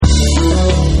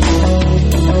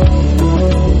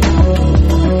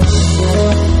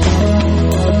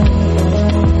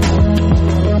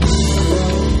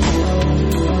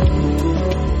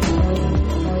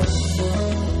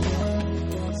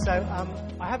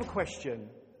have a question.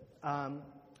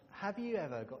 Have you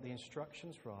ever got the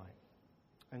instructions right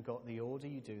and got the order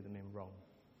you do them in wrong?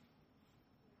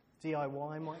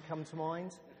 DIY might come to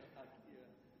mind.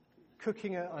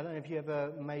 Cooking, I don't know if you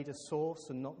ever made a sauce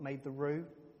and not made the roux.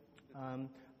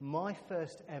 My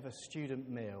first ever student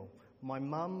meal, my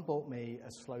mum bought me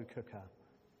a slow cooker.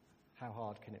 How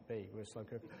hard can it be with a slow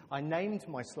cooker? I named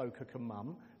my slow cooker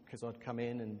Mum because I'd come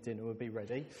in and dinner would be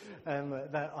ready.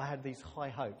 That I had these high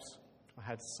hopes. I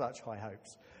had such high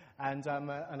hopes. And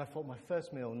I thought my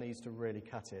first meal needs to really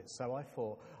cut it. So I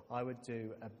thought I would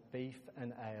do a beef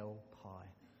and ale pie.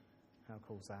 How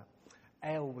cool is that?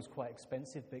 Ale was quite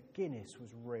expensive, but Guinness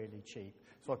was really cheap.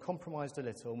 So I compromised a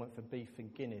little and went for beef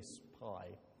and Guinness pie.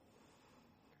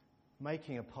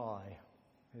 Making a pie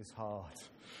is hard.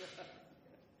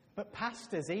 But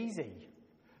pasta's easy.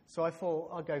 So I thought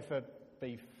I'll go for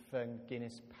beef and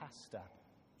Guinness pasta.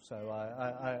 So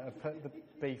I put the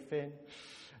beef in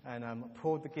and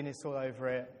poured the Guinness all over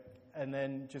it, and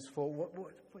then just thought, what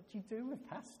do you do with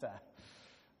pasta?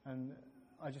 And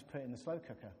I just put it in the slow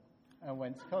cooker and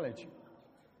went to college.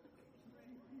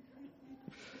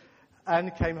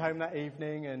 And came home that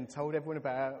evening and told everyone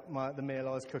about the meal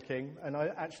I was cooking. And I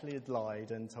actually had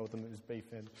lied and told them it was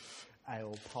beef and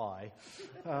ale pie.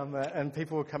 And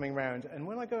people were coming round. And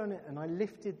when I go on it and I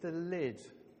lifted the lid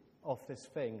off this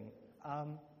thing,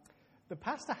 the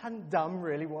pasta hadn't done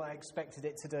really what I expected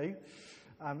it to do.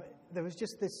 There was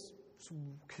just this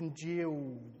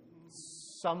congealed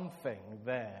something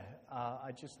there.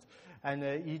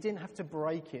 You didn't have to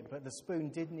break it, but the spoon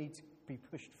did need to be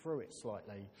pushed through it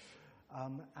slightly.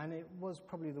 And it was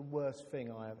probably the worst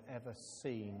thing I have ever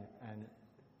seen and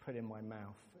put in my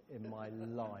mouth in my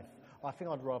life. I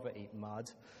think I'd rather eat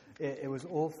mud. It was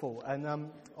awful. And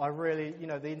I really,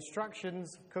 the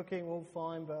instructions, cooking, all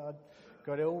fine, but I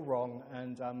got it all wrong.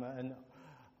 And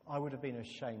I would have been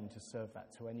ashamed to serve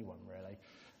that to anyone, really.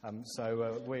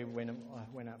 So I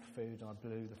went out for food and I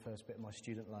blew the first bit of my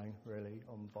student loan, really,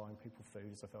 on buying people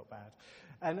food, as I felt bad.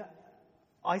 And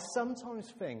I sometimes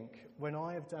think when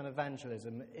I have done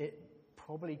evangelism, it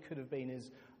probably could have been as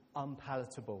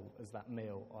unpalatable as that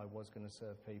meal I was going to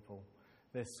serve people.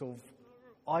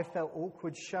 I felt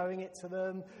awkward showing it to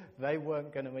them. They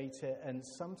weren't going to eat it. And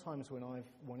sometimes when I've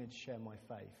wanted to share my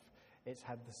faith, it's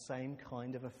had the same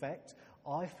kind of effect.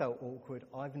 I felt awkward.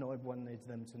 I've not wanted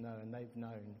them to know, and they've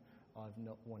known I've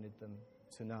not wanted them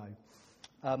to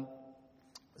know.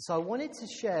 So I wanted to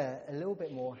share a little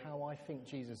bit more how I think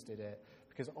Jesus did it,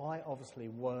 because I obviously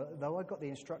though I got the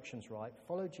instructions right,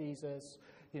 follow Jesus,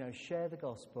 share the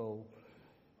gospel,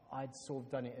 I'd sort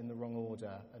of done it in the wrong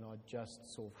order, and I'd just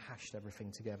sort of hashed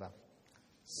everything together.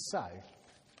 So,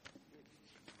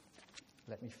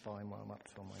 let me find where I'm up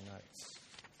to on my notes.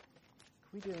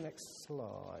 Can we do the next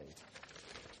slide?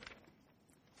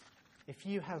 If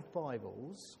you have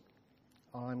Bibles,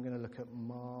 I'm going to look at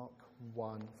Mark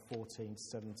 1, 14 to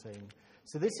 17.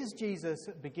 So this is Jesus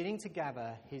beginning to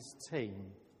gather his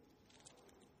team.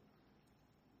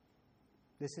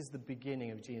 This is the beginning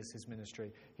of Jesus'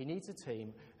 ministry. He needs a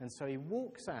team, and so he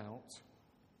walks out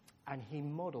and he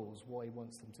models what he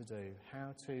wants them to do,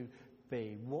 how to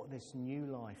be, what this new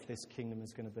life, this kingdom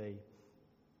is going to be.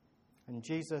 And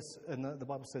the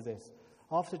Bible says this,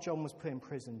 after John was put in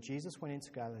prison, Jesus went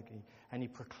into Galilee and he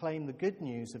proclaimed the good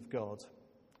news of God.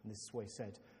 And this is what he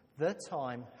said, the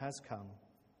time has come.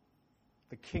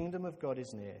 The kingdom of God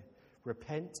is near.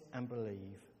 Repent and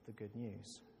believe the good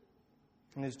news.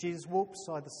 And as Jesus walked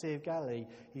beside the Sea of Galilee,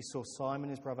 he saw Simon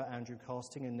and his brother Andrew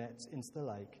casting a net into the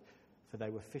lake, for they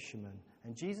were fishermen.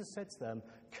 And Jesus said to them,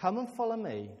 come and follow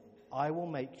me. I will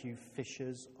make you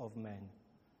fishers of men.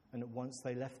 And at once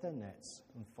they left their nets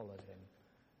and followed him.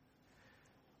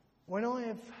 When I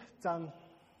have done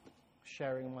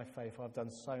sharing my faith, I've done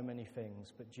so many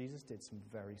things, but Jesus did some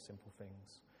very simple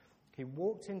things. He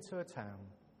walked into a town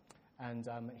and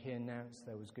he announced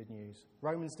there was good news.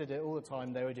 Romans did it all the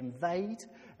time. They would invade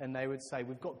and they would say,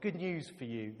 we've got good news for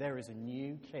you. There is a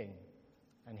new king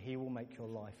and he will make your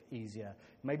life easier.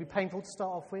 It may be painful to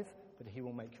start off with, but he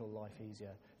will make your life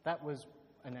easier. That was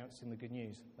announcing the good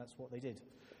news. That's what they did.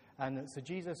 And so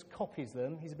Jesus copies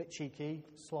them. He's a bit cheeky,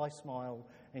 sly smile,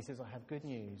 and he says, I have good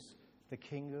news. The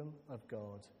kingdom of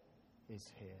God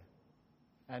is here.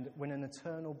 And when an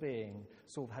eternal being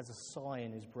sort of has a sigh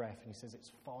in his breath and he says, it's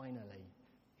finally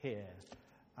here,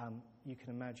 you can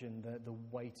imagine the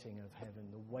waiting of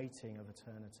heaven, the waiting of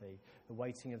eternity, the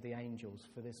waiting of the angels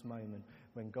for this moment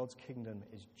when God's kingdom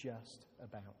is just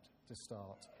about to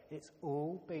start. It's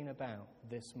all been about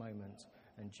this moment,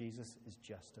 and Jesus is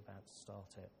just about to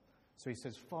start it. So he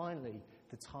says, finally,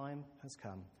 the time has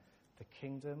come. The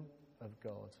kingdom of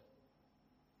God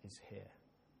is here.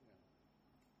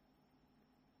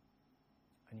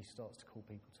 And he starts to call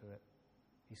people to it.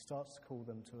 He starts to call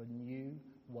them to a new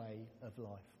way of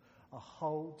life, a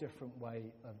whole different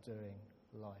way of doing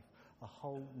life, a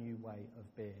whole new way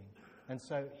of being. And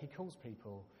so he calls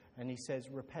people and he says,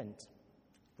 repent.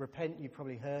 Repent, you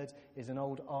probably heard, is an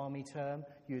old army term.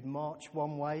 You'd march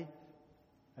one way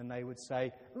and they would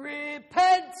say,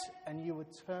 repent! And you would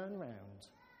turn round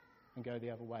and go the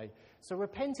other way. So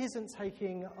repent isn't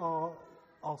taking our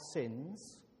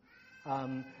sins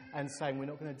and saying we're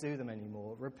not going to do them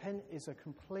anymore. Repent is a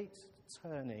complete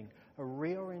turning, a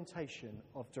reorientation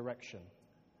of direction.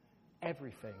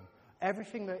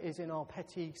 Everything that is in our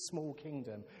petty, small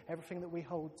kingdom, everything that we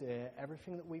hold dear,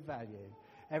 everything that we value,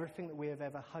 everything that we have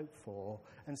ever hoped for,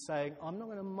 and saying, I'm not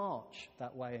going to march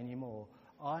that way anymore.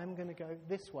 I'm going to go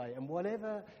this way. And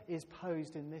whatever is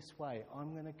posed in this way,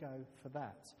 I'm going to go for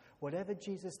that. Whatever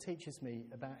Jesus teaches me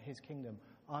about his kingdom,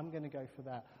 I'm going to go for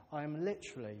that. I am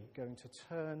literally going to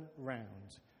turn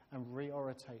round and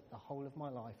reorientate the whole of my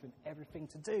life and everything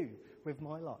to do with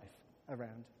my life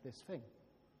around this thing.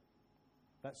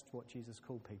 That's what Jesus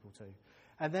called people to.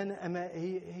 And then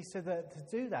he said that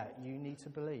to do that, you need to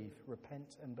believe.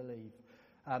 Repent and believe.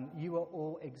 You are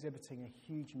all exhibiting a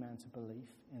huge amount of belief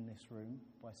in this room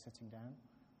by sitting down.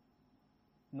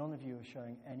 None of you are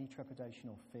showing any trepidation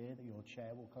or fear that your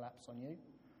chair will collapse on you.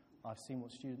 I've seen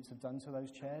what students have done to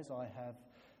those chairs. I have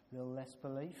a little less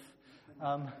belief.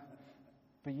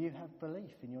 But you have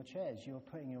belief in your chairs. You're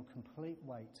putting your complete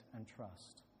weight and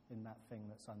trust in that thing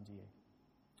that's under you.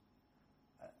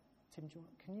 Tim,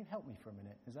 can you help me for a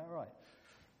minute? Is that right?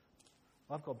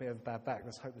 I've got a bit of a bad back.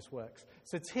 Let's hope this works.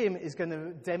 So Tim is going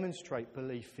to demonstrate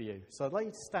belief for you. So I'd like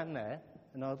you to stand there,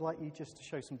 and I'd like you just to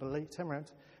show some belief. Turn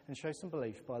around and show some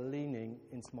belief by leaning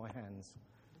into my hands.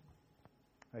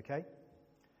 Okay?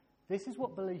 This is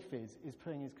what belief is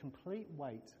putting his complete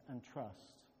weight and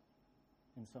trust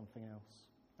in something else.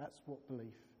 That's what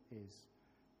belief is.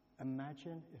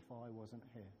 Imagine if I wasn't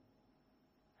here.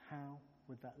 How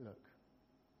would that look?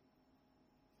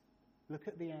 Look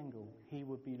at the angle he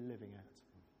would be living at.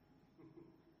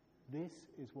 This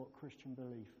is what Christian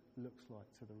belief looks like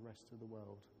to the rest of the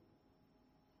world.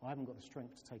 I haven't got the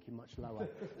strength to take him much lower.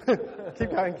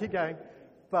 Keep going.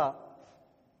 But,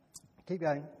 keep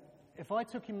going. If I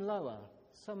took him lower,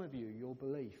 some of you, your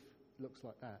belief looks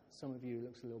like that. Some of you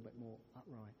looks a little bit more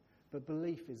upright. But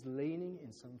belief is leaning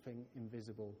in something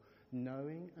invisible,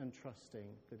 knowing and trusting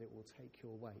that it will take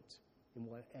your weight in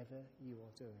whatever you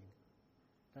are doing.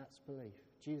 That's belief.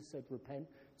 Jesus said, repent,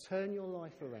 turn your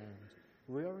life around,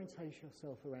 reorientate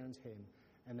yourself around him,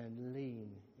 and then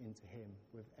lean into him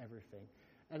with everything.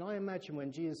 And I imagine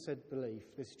when Jesus said belief,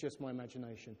 this is just my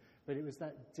imagination, but it was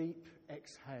that deep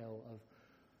exhale of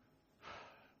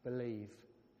believe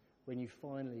when you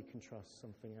finally can trust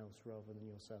something else rather than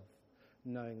yourself,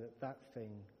 knowing that that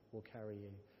thing will carry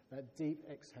you. That deep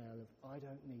exhale of, I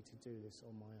don't need to do this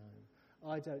on my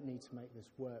own. I don't need to make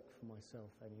this work for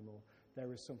myself anymore.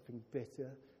 There is something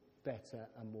better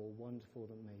and more wonderful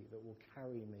than me that will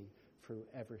carry me through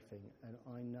everything, and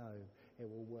I know it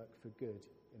will work for good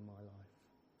in my life.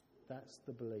 That's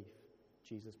the belief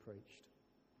Jesus preached.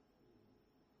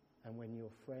 And when your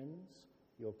friends,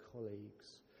 your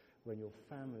colleagues, when your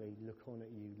family look on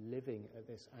at you living at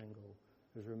this angle,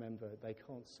 because remember, they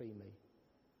can't see me.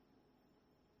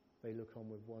 They look on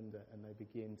with wonder and they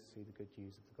begin to see the good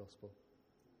news of the gospel.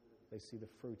 They see the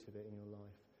fruit of it in your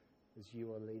life as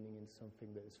you are leaning into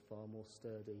something that is far more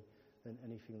sturdy than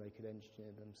anything they could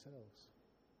engineer themselves.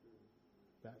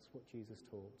 That's what Jesus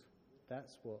taught.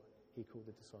 That's what he called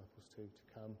the disciples to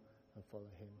come and follow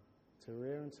him, to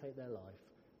reorientate their life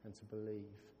and to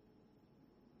believe.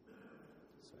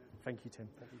 So, thank you, Tim.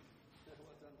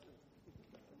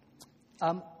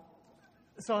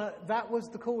 So that was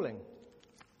the calling.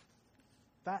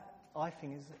 That, I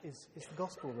think, is the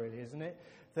gospel, really, isn't it?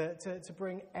 To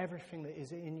bring everything that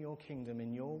is in your kingdom,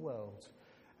 in your world,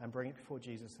 and bring it before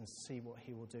Jesus and see what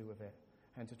he will do with it,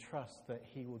 and to trust that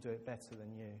he will do it better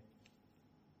than you.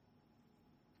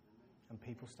 And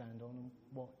people stand on and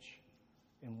watch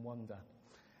in wonder.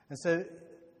 And so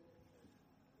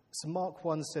Mark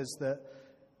 1 says that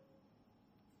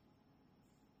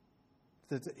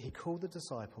he called the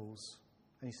disciples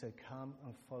and he said, come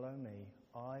and follow me.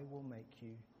 I will make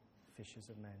you fishers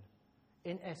of men.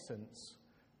 In essence,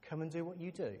 come and do what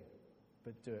you do,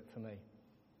 but do it for me.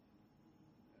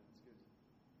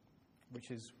 Which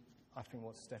is, I think,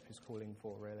 what Steph is calling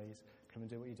for, really, is come and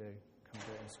do what you do, come and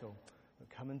do it in school. But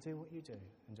come and do what you do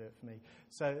and do it for me.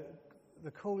 So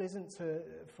the call isn't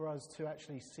for us to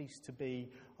actually cease to be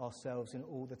ourselves in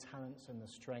all the talents and the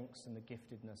strengths and the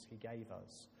giftedness he gave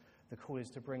us. The call is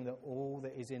to bring all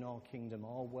that is in our kingdom,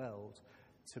 our world,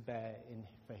 to bear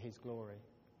for his glory.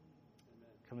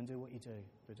 Amen. Come and do what you do,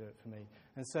 but do it for me.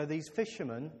 And so these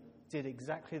fishermen did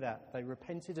exactly that. They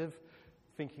repented of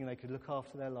thinking they could look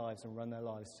after their lives and run their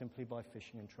lives simply by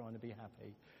fishing and trying to be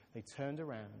happy. They turned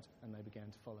around and they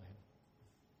began to follow him.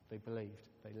 They believed,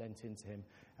 they lent into him.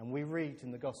 And we read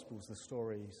in the Gospels the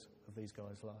stories of these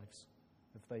guys' lives,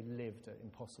 of they lived at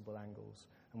impossible angles.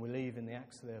 And we read in the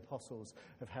Acts of the Apostles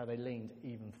of how they leaned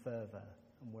even further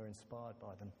and were inspired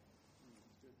by them.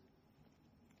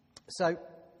 So,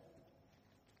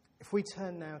 if we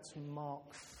turn now to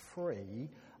Mark 3,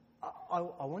 I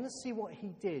want to see what he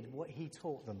did, what he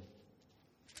taught them.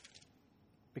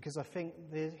 Because I think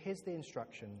here's the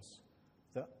instructions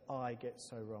that I get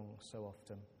so wrong so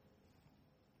often.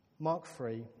 Mark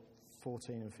 3,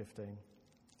 14 and 15.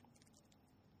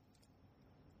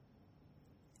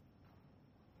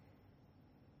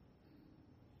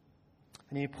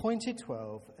 And he appointed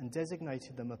 12 and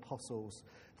designated them apostles,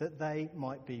 that they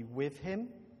might be with him,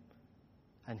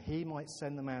 and he might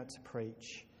send them out to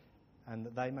preach, and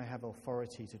that they may have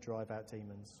authority to drive out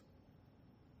demons.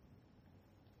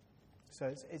 So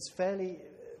it's fairly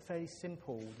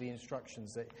simple, the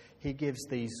instructions that he gives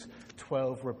these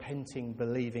 12 repenting,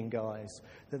 believing guys,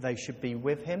 that they should be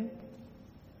with him,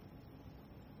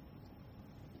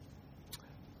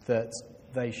 that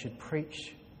they should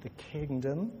preach the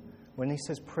kingdom. When he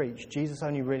says preach, Jesus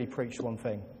only really preached one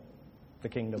thing, the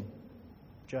kingdom.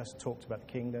 Just talked about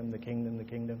the kingdom, the kingdom, the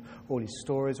kingdom. All his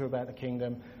stories are about the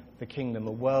kingdom,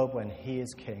 a world when he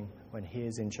is king, when he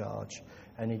is in charge.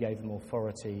 And he gave them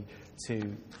authority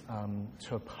to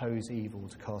oppose evil,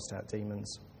 to cast out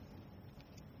demons.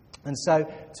 And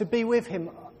so, to be with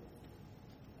him,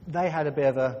 they had a bit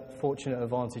of a fortunate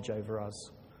advantage over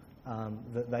us,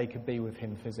 that they could be with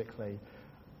him physically.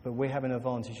 But we have an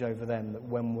advantage over them, that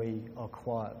when we are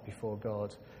quiet before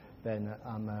God, then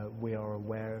we are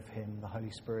aware of him. The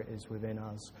Holy Spirit is within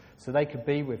us. So they could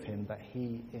be with him, but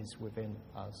he is within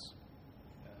us.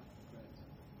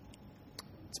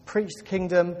 To preach the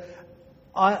kingdom,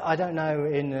 I don't know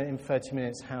in 30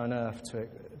 minutes how on earth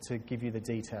to give you the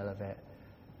detail of it.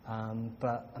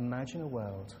 But imagine a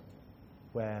world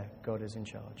where God is in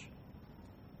charge.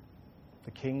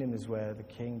 The kingdom is where the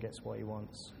king gets what he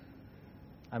wants.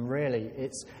 And really,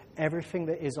 it's everything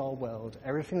that is our world,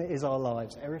 everything that is our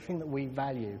lives, everything that we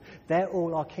value. They're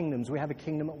all our kingdoms. We have a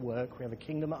kingdom at work. We have a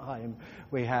kingdom at home.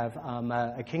 We have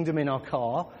a kingdom in our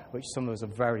car, which some of us are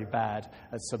very bad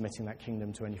at submitting that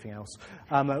kingdom to anything else.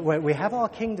 We have our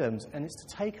kingdoms, and it's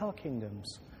to take our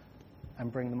kingdoms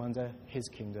and bring them under his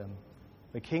kingdom.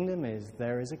 The kingdom is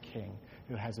there is a king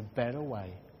who has a better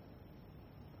way,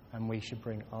 and we should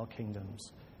bring our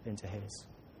kingdoms into his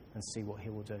and see what he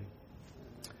will do.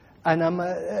 And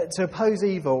to oppose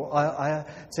evil, to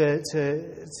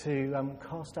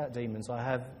cast out demons, I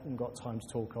haven't got time to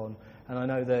talk on. And I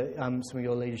know that some of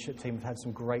your leadership team have had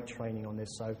some great training on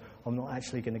this, so I'm not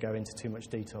actually going to go into too much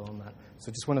detail on that. So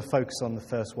I just want to focus on the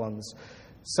first ones.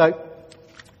 So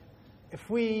if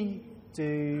we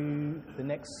do the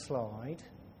next slide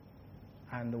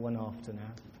and the one after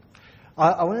now.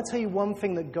 I want to tell you one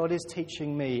thing that God is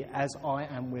teaching me as I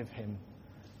am with him.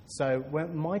 So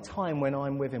my time when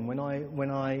I'm with him,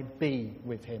 when I be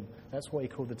with him, that's what he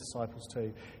called the disciples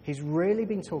too. He's really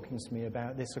been talking to me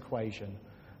about this equation,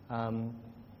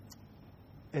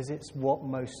 as it's what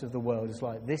most of the world is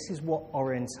like. This is what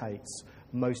orientates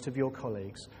most of your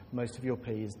colleagues, most of your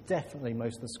peers, definitely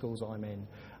most of the schools I'm in.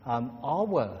 Our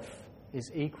worth is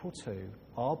equal to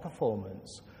our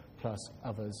performance plus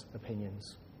others'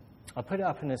 opinions. I put it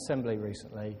up in an assembly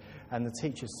recently, and the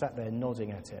teachers sat there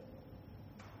nodding at it.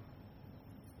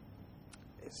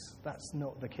 That's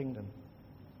not the kingdom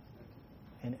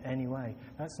in any way.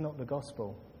 That's not the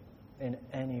gospel in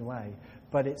any way.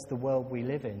 But it's the world we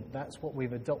live in. That's what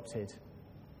we've adopted.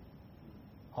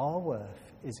 Our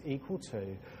worth is equal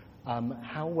to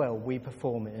how well we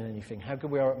perform in anything, how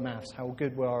good we are at maths, how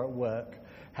good we are at work,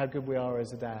 how good we are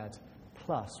as a dad,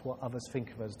 plus what others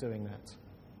think of us doing that.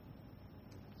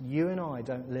 You and I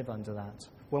don't live under that.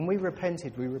 When we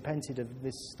repented of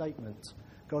this statement.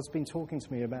 God's been talking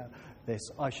to me about this.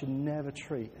 I should never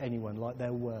treat anyone like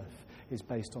their worth is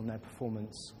based on their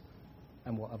performance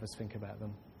and what others think about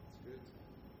them.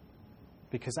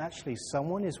 Because actually,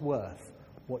 someone is worth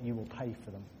what you will pay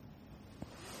for them.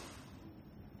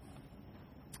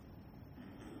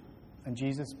 And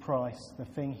Jesus' price, the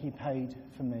thing he paid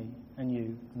for me and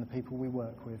you and the people we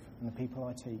work with and the people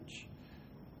I teach,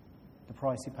 the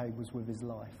price he paid was with his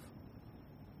life.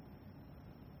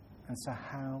 And so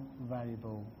how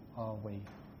valuable are we?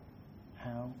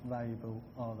 How valuable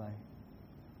are they?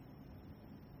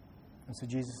 And so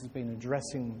Jesus has been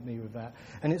addressing me with that.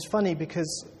 And it's funny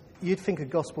because you'd think a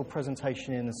gospel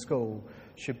presentation in a school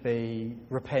should be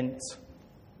repent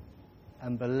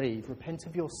and believe. Repent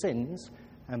of your sins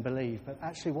and believe. But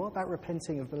actually, what about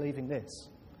repenting of believing this?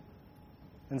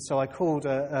 And so I called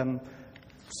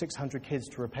 600 kids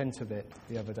to repent of it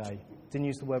the other day. Didn't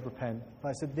use the word repent. But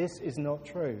I said, this is not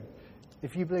true.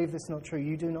 If you believe this is not true,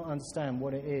 you do not understand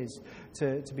what it is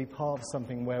to be part of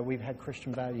something where we've had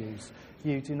Christian values.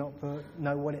 You do not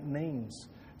know what it means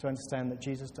to understand that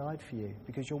Jesus died for you,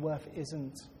 because your worth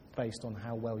isn't based on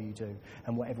how well you do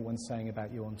and what everyone's saying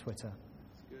about you on Twitter.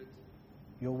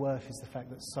 Your worth is the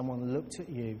fact that someone looked at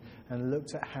you and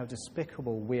looked at how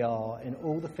despicable we are in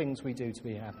all the things we do to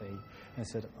be happy and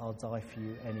said, I'll die for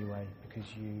you anyway because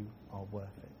you are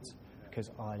worth it,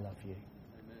 because I love you.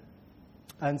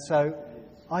 And so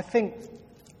I think,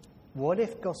 what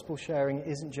if gospel sharing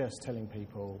isn't just telling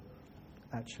people,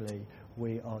 actually,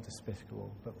 we are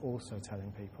despicable, but also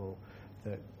telling people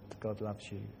that God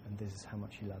loves you and this is how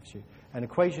much he loves you. And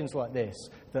equations like this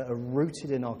that are rooted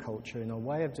in our culture, in our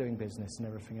way of doing business and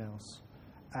everything else,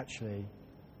 actually,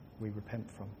 we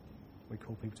repent from. We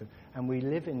call people to. And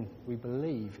we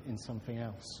believe in something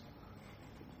else,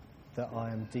 that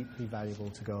I am deeply valuable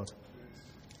to God.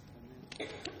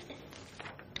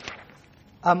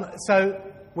 So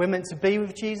we're meant to be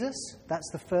with Jesus. That's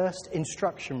the first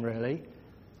instruction, really.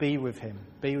 Be with him.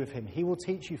 Be with him. He will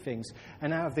teach you things.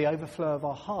 And out of the overflow of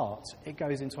our heart, it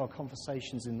goes into our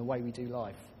conversations in the way we do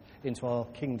life, into our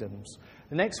kingdoms.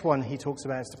 The next one he talks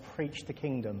about is to preach the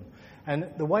kingdom. And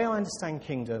the way I understand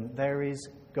kingdom, there is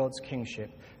God's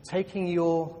kingship. Taking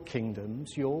your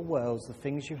kingdoms, your worlds, the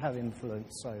things you have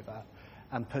influence over,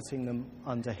 and putting them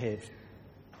under his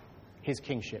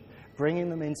kingship. Bringing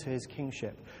them into his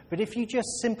kingship. But if you just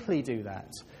simply do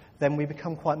that, then we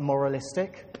become quite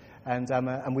moralistic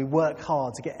and we work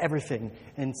hard to get everything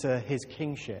into his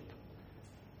kingship.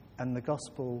 And the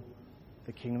gospel,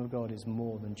 the kingdom of God, is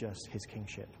more than just his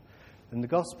kingship. And the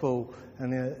gospel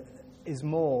is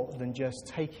more than just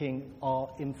taking our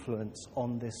influence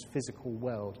on this physical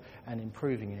world and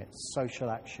improving it.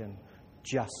 Social action,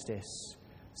 justice.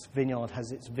 Vineyard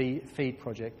has its feed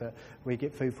project that we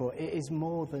get food for. It is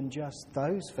more than just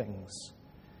those things.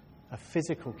 A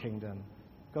physical kingdom.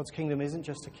 God's kingdom isn't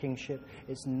just a kingship.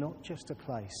 It's not just a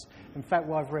place. In fact,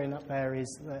 what I've written up there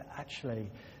is that actually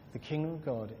the kingdom of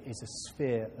God is a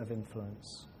sphere of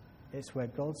influence. It's where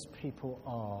God's people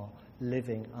are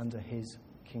living under his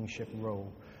kingship rule.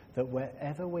 That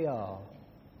wherever we are,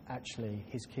 actually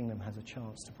his kingdom has a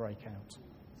chance to break out.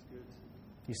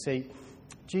 You see,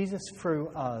 Jesus, through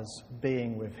us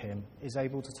being with him, is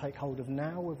able to take hold of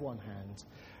now with one hand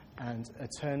and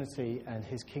eternity and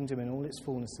his kingdom in all its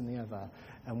fullness in the other.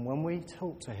 And when we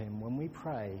talk to him, when we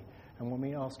pray, and when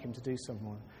we ask him to do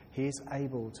something, he is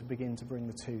able to begin to bring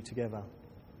the two together.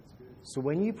 So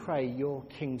when you pray, your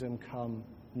kingdom come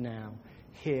now,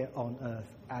 here on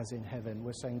earth as in heaven,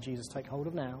 we're saying, Jesus, take hold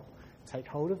of now, take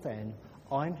hold of then.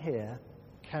 I'm here.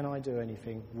 Can I do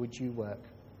anything? Would you work?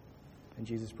 And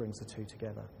Jesus brings the two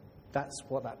together. That's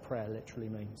what that prayer literally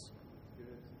means.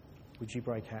 Would you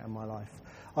break out in my life?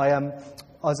 I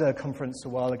was at a conference a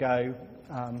while ago,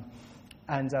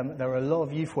 and there were a lot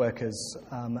of youth workers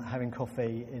having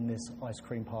coffee in this ice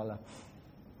cream parlour.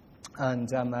 And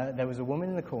there was a woman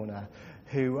in the corner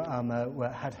who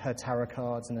had her tarot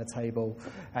cards on her table,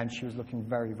 and she was looking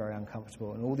very, very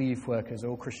uncomfortable. And all the youth workers,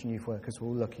 all Christian youth workers, were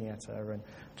all looking at her and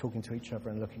talking to each other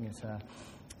and looking at her.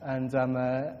 And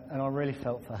I really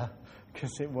felt for her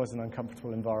because it was an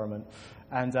uncomfortable environment.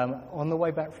 And on the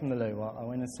way back from the loo, I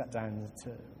went and sat down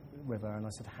with her and I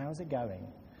said, "How's it going?"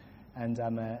 And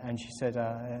she said,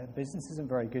 "Business isn't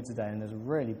very good today, and there's a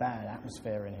really bad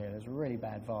atmosphere in here. There's a really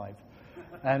bad vibe."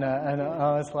 And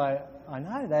I was like, "I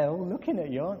know, they're all looking at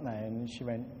you, aren't they?" And she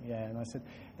went, "Yeah." And I said,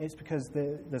 "It's because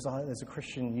there's a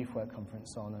Christian youth work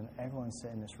conference on, and everyone's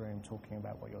sitting in this room talking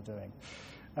about what you're doing."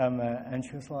 And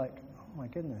she was like, "Oh my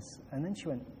goodness." And then she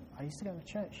went, "I used to go to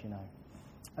church, you know."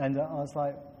 And I was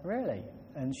like, "Really?"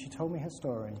 And she told me her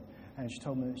story, and she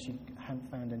told me that she hadn't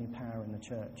found any power in the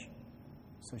church,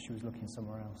 so she was looking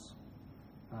somewhere else.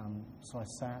 So I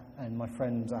sat, and my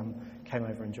friend came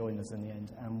over and joined us in the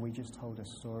end, and we just told a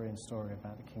story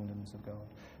about the kingdoms of God,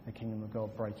 the kingdom of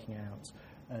God breaking out,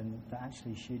 and that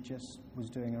actually she just was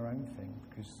doing her own thing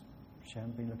because she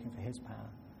hadn't been looking for his power.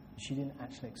 She didn't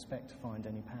actually expect to find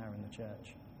any power in the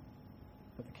church.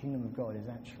 But the kingdom of God is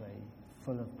actually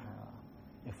full of power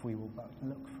if we will but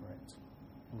look for it,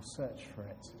 we'll search for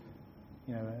it.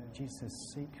 Jesus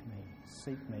says,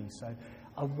 seek me. So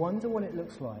I wonder what it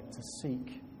looks like to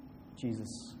seek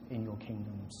Jesus in your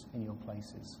kingdoms, in your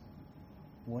places.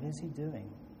 What is he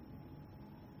doing?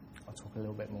 I'll talk a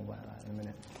little bit more about that in a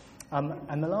minute.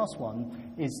 And the last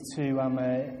one is to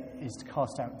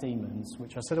cast out demons,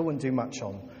 which I said I wouldn't do much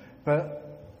on. But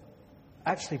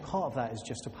actually part of that is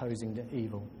just opposing the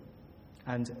evil.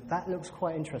 And that looks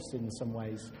quite interesting in some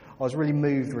ways. I was really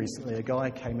moved recently. A guy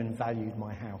came and valued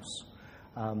my house.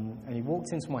 And he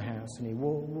walked into my house and he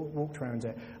walked around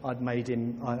it. I'd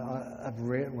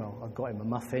got him a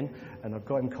muffin and I'd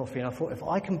got him coffee. And I thought, if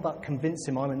I can but convince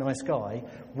him I'm a nice guy,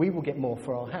 we will get more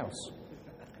for our house.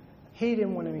 He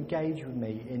didn't want to engage with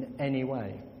me in any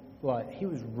way. Like, he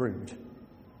was rude.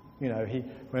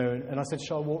 And I said,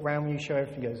 shall I walk around with you, show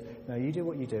everything? He goes, no, you do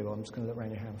what you do. I'm just going to look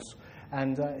around your house.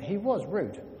 And he was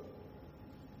rude.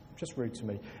 Just rude to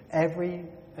me. Every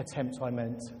attempt I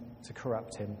meant to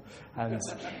corrupt him and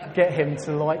get him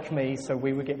to like me so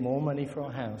we would get more money for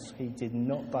our house, he did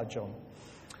not budge on.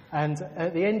 And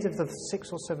at the end of the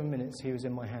 6 or 7 minutes he was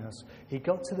in my house, he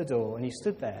got to the door and he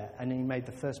stood there and he made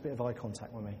the first bit of eye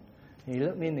contact with me. And he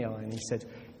looked me in the eye and he said,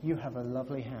 "You have a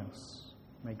lovely house.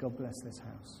 May God bless this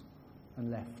house." And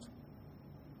left.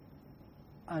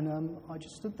 And I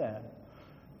just stood there.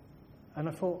 And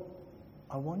I thought,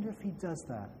 I wonder if he does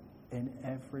that in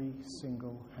every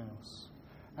single house.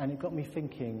 And it got me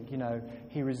thinking,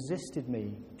 he resisted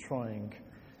me trying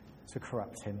to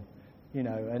corrupt him,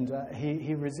 and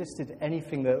he resisted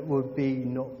anything that would be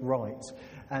not right.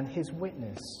 And his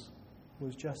witness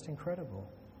was just incredible.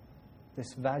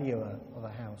 This valuer of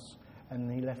a house. And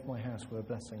he left my house with a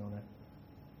blessing on it.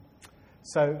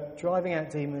 So driving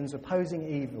out demons, opposing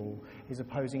evil, is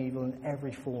opposing evil in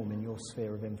every form in your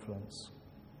sphere of influence.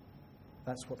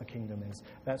 That's what the kingdom is.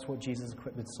 That's what Jesus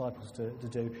equipped the disciples to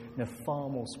do in a far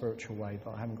more spiritual way,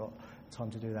 but I haven't got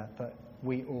time to do that. But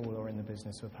we all are in the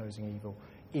business of opposing evil,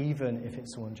 even if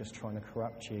it's someone just trying to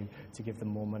corrupt you to give them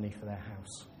more money for their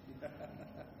house.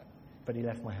 But he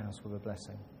left my house with a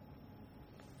blessing.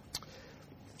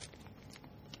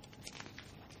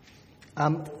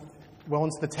 Well, on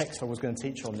to the text I was going to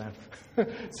teach on now.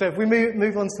 So if we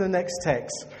move on to the next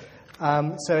text.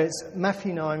 So it's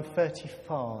Matthew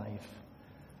 9:35.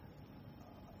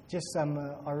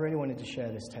 I really wanted to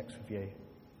share this text with you.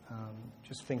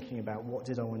 Just thinking about what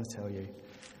did I want to tell you.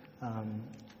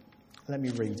 Let me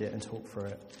read it and talk through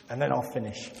it. And then I'll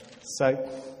finish. So,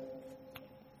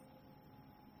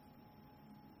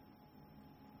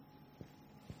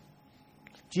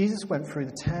 Jesus went through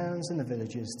the towns and the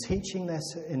villages, teaching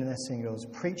in their synagogues,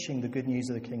 preaching the good news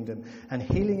of the kingdom, and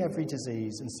healing every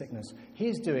disease and sickness. He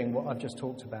is doing what I've just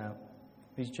talked about.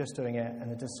 He's just doing it,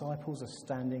 and the disciples are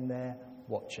standing there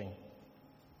watching.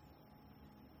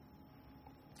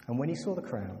 And when he saw the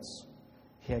crowds,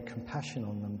 he had compassion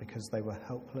on them because they were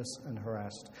helpless and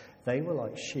harassed. They were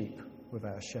like sheep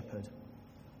without a shepherd.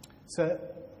 So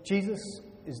Jesus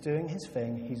is doing his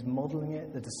thing. He's modelling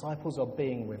it. The disciples are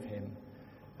being with him.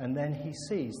 And then he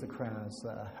sees the crowds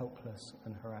that are helpless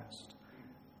and harassed.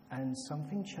 And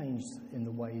something changed in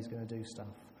the way he's going to do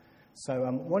stuff. So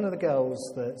one of the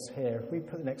girls that's here, if we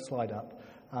put the next slide up,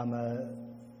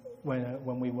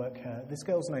 when we work here, this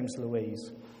girl's name's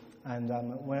Louise. And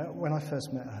when I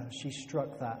first met her, she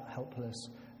struck that helpless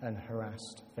and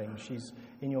harassed thing. She's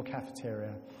in your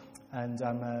cafeteria. And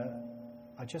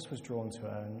I just was drawn to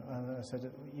her. And I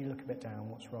said, "You look a bit down,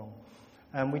 what's wrong?"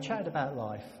 And we chatted about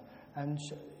life. And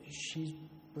she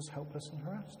was helpless and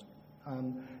harassed.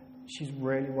 She's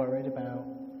really worried about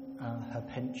her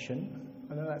pension.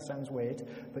 I know that sounds weird,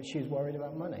 but she's worried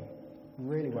about money.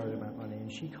 Really worried about money. And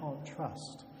she can't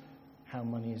trust how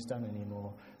money is done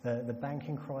anymore. The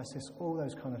banking crisis, all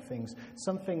those kind of things.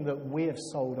 Something that we have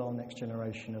sold our next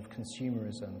generation of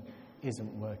consumerism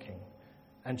isn't working.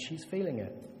 And she's feeling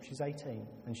it. She's 18,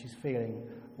 and she's feeling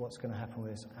what's going to happen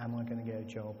with this. Am I going to get a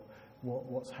job?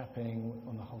 What's happening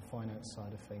on the whole finance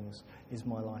side of things? Is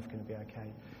my life going to be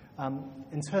okay?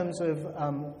 In terms of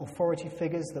authority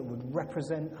figures that would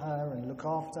represent her and look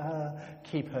after her,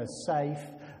 keep her safe,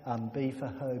 be for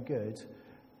her good,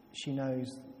 she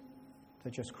knows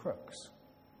they're just crooks.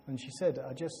 And she said,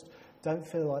 "I just don't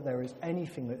feel like there is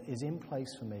anything that is in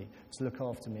place for me to look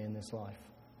after me in this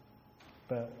life."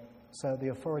 But so the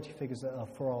authority figures that are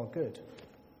for our good,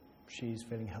 she's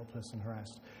feeling helpless and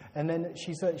harassed. And then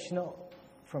she's not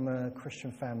from a Christian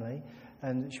family,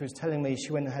 and she was telling me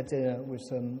she went and had dinner with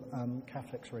some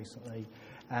Catholics recently,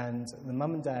 and the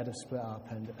mum and dad have split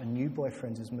up, and a new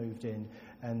boyfriend has moved in,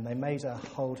 and they made her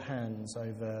hold hands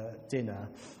over dinner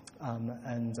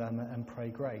and pray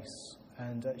grace.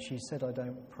 And she said, "I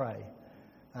don't pray."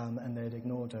 and they'd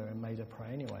ignored her and made her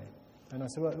pray anyway. And I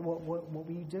said, well, what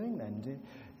were you doing then?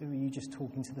 Were you just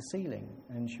talking to the ceiling?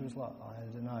 And she was like, I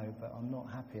don't know, but I'm not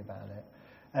happy about it.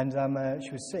 And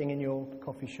she was sitting in your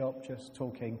coffee shop just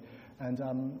talking,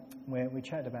 and we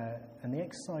chatted about it. And the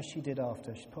exercise she did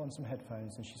after, she put on some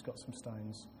headphones and she's got some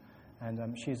stones.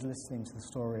 And she's listening to the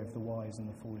story of the wise and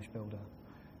the foolish builder.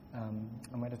 And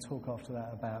we had a talk after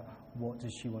that about what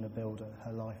does she want to build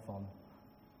her life on.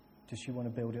 Does she want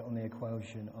to build it on the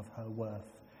equation of her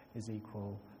worth is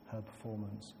equal her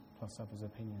performance plus others'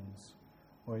 opinions?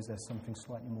 Or is there something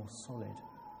slightly more solid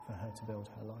for her to build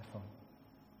her life on?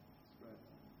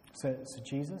 So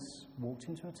Jesus walked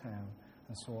into a town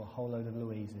and saw a whole load of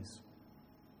Louises.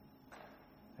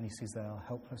 And he sees they are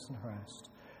helpless and harassed,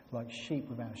 like sheep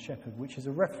without a shepherd, which is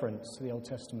a reference to the Old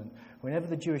Testament. Whenever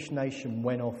the Jewish nation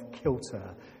went off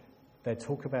kilter, they'd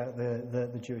talk about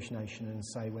the Jewish nation and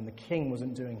say when the king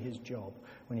wasn't doing his job,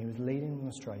 when he was leading them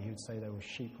astray, he would say they were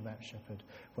sheep without a shepherd.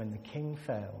 When the king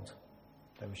failed,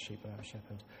 they were sheep without a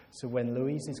shepherd. So when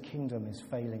Louise's kingdom is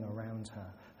failing around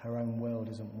her, her own world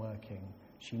isn't working,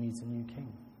 she needs a new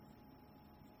king.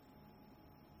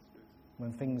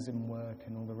 When things in work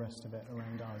and all the rest of it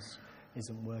around us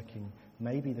isn't working,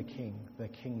 maybe the king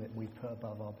that we put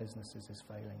above our businesses is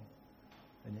failing,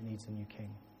 and it needs a new king.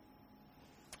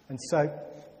 And so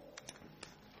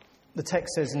the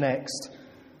text says next,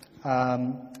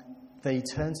 he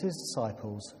turned to his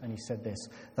disciples and he said this,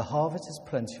 "The harvest is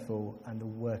plentiful and the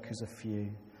workers are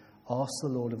few. Ask the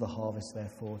Lord of the harvest,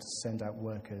 therefore, to send out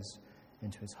workers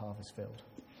into his harvest field."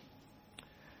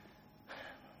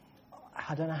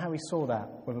 I don't know how he saw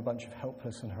that with a bunch of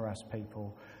helpless and harassed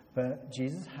people, but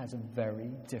Jesus has a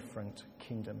very different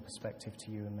kingdom perspective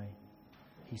to you and me.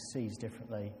 He sees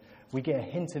differently. We get a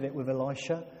hint of it with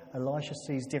Elisha. Elisha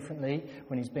sees differently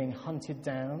when he's being hunted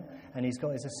down and he's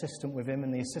got his assistant with him,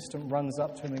 and the assistant runs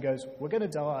up to him and goes, "We're going to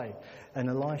die." And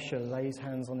Elisha lays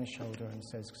hands on his shoulder and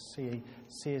says,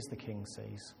 see as the king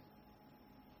sees.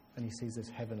 And he sees this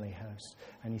heavenly host.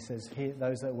 And he says,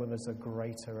 those that are with us are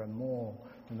greater and more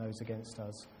than those against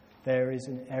us. There is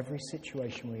in every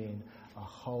situation we're in a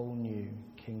whole new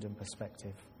kingdom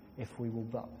perspective if we will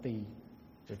but be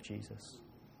with Jesus.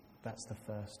 That's the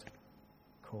first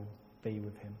call. Be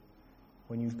with him.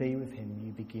 When you be with him,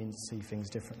 you begin to see things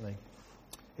differently.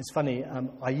 It's funny,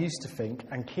 I used to think,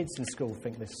 and kids in school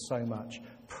think this so much,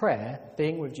 prayer,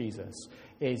 being with Jesus,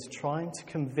 is trying to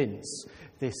convince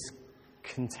this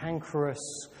cantankerous,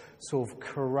 sort of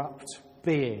corrupt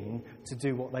being to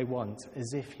do what they want,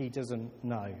 as if he doesn't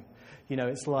know. You know,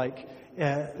 it's like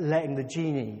letting the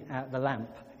genie out the lamp.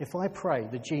 If I pray,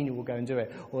 the genie will go and do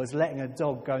it. Or it's letting a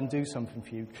dog go and do something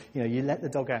for you. You know, you let the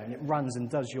dog out and it runs and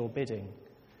does your bidding.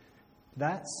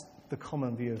 That's the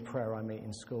common view of prayer I meet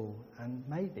in school, and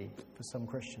maybe for some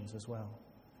Christians as well.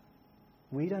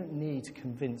 We don't need to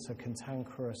convince a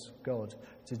cantankerous God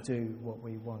to do what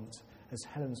we want. As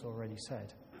Helen's already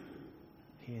said,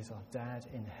 he is our dad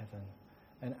in heaven.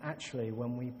 And actually,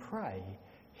 when we pray,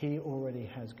 he already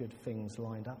has good things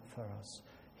lined up for us.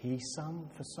 He,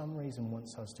 for some reason,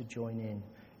 wants us to join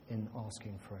in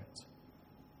asking for it.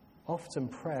 Often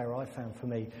prayer, I found for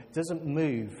me, doesn't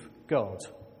move God.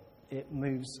 It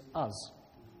moves us.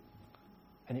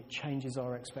 And it changes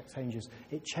our expectations.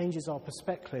 It changes our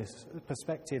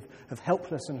perspective of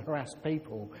helpless and harassed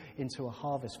people into a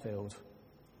harvest field.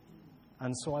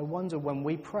 And so I wonder when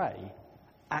we pray,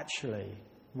 actually,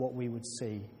 what we would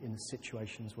see in the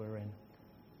situations we're in.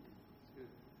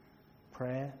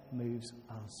 Prayer moves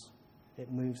us.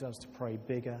 It moves us to pray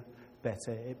bigger,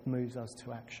 better. It moves us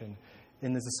to action.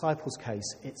 In the disciples'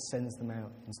 case, it sends them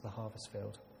out into the harvest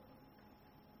field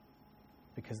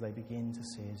because they begin to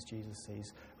see as Jesus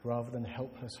sees. Rather than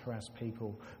helpless, harassed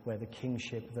people where the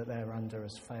kingship that they're under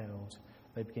has failed,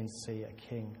 they begin to see a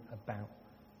king about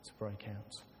to break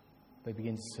out. They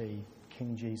begin to see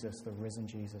King Jesus, the risen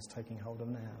Jesus, taking hold of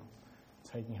now,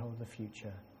 taking hold of the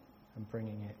future, and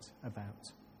bringing it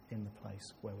about in the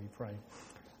place where we pray.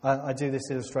 I do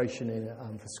this illustration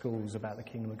for schools about the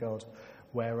kingdom of God,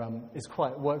 where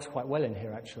works quite well in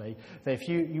here actually. That if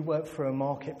you work for a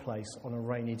marketplace on a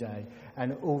rainy day,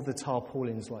 and all the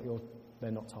tarpaulins,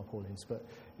 they're not tarpaulins, but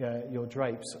your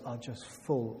drapes are just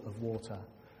full of water,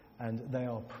 and they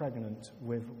are pregnant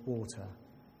with water.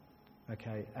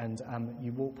 Okay, and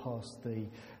you walk past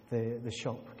the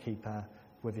shopkeeper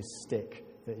with his stick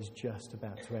that is just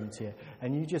about to empty it.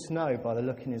 And you just know by the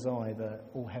look in his eye that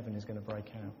all heaven is going to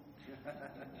break out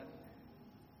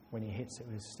when he hits it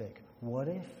with his stick. What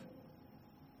if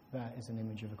that is an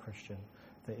image of a Christian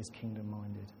that is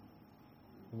kingdom-minded?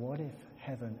 What if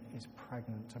heaven is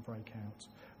pregnant to break out?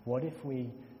 What if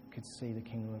we could see the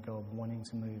kingdom of God wanting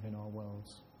to move in our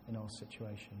worlds, in our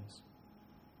situations.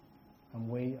 And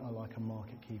we are like a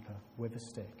market keeper with a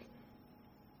stick.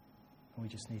 And we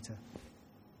just need to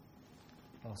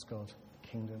ask God,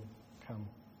 kingdom, come.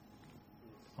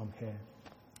 I'm here.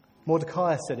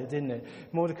 Mordecai said it, didn't it?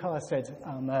 Mordecai said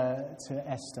to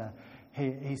Esther,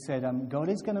 he said, God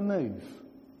is going to move.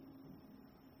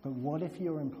 But what if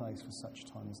you're in place for such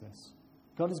time as this?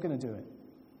 God is going to do it.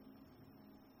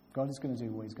 God is going to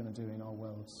do what he's going to do in our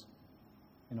worlds,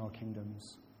 in our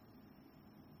kingdoms.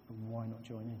 But why not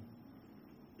join in?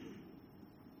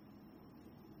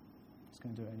 He's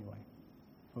going to do it anyway.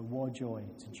 But what joy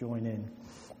to join in.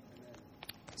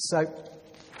 So,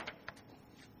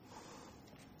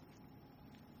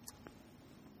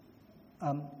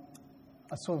 I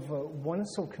want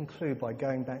to conclude by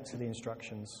going back to the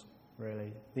instructions,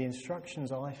 really. The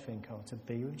instructions, I think, are to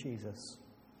be with Jesus,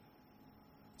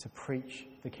 to preach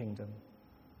the kingdom.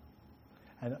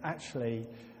 And actually,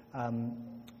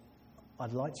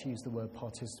 I'd like to use the word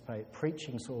participate.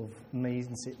 Preaching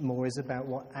means it more is about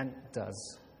what Ant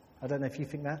does. I don't know if you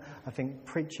think that. I think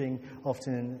preaching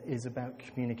often is about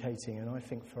communicating, and I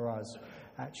think for us,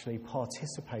 actually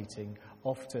participating,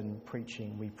 often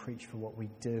preaching, we preach for what we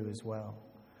do as well.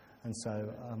 And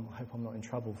so I hope I'm not in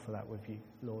trouble for that with you,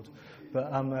 Lord. But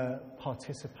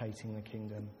participating in the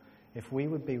kingdom. If we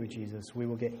would be with Jesus, we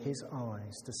will get his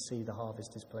eyes to see the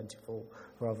harvest is plentiful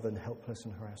rather than helpless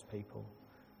and harassed people.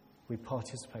 We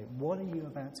participate. What are you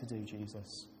about to do,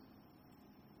 Jesus?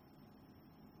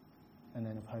 And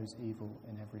then oppose evil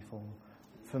in every form.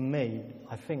 For me,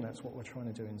 I think that's what we're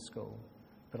trying to do in school.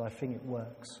 But I think it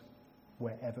works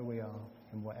wherever we are,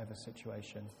 in whatever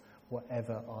situation,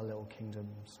 whatever our little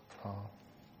kingdoms are.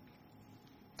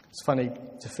 It's funny,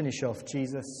 to finish off,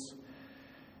 Jesus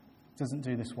doesn't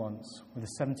do this once. With the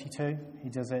 72, he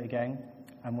does it again.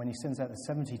 And when he sends out the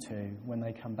 72, when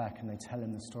they come back and they tell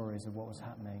him the stories of what was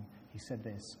happening, he said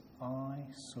this, I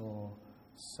saw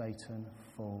Satan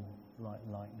fall like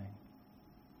lightning.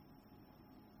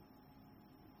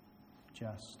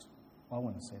 I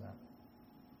want to see that.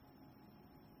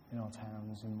 In our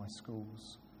towns, in my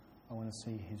schools, I want to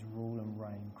see his rule and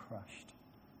reign crushed.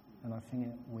 And I think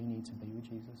we need to be with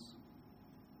Jesus,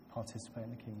 participate in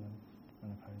the kingdom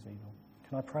and oppose evil.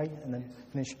 Can I pray and then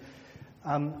finish?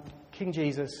 King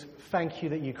Jesus, thank you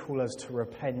that you call us to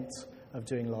repent of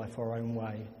doing life our own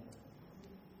way.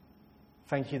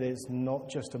 Thank you that it's not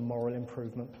just a moral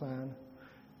improvement plan.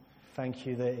 Thank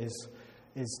you that it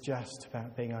is just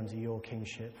about being under your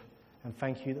kingship. And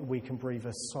thank you that we can breathe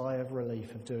a sigh of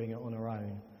relief of doing it on our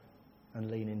own and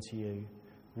lean into you.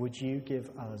 Would you give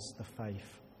us the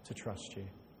faith to trust you?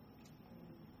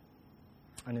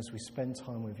 And as we spend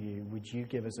time with you, would you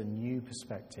give us a new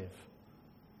perspective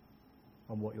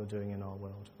on what you're doing in our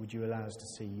world? Would you allow us to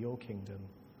see your kingdom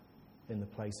in the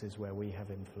places where we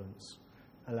have influence?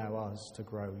 Allow us to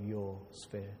grow your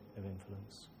sphere of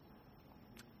influence.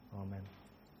 Amen.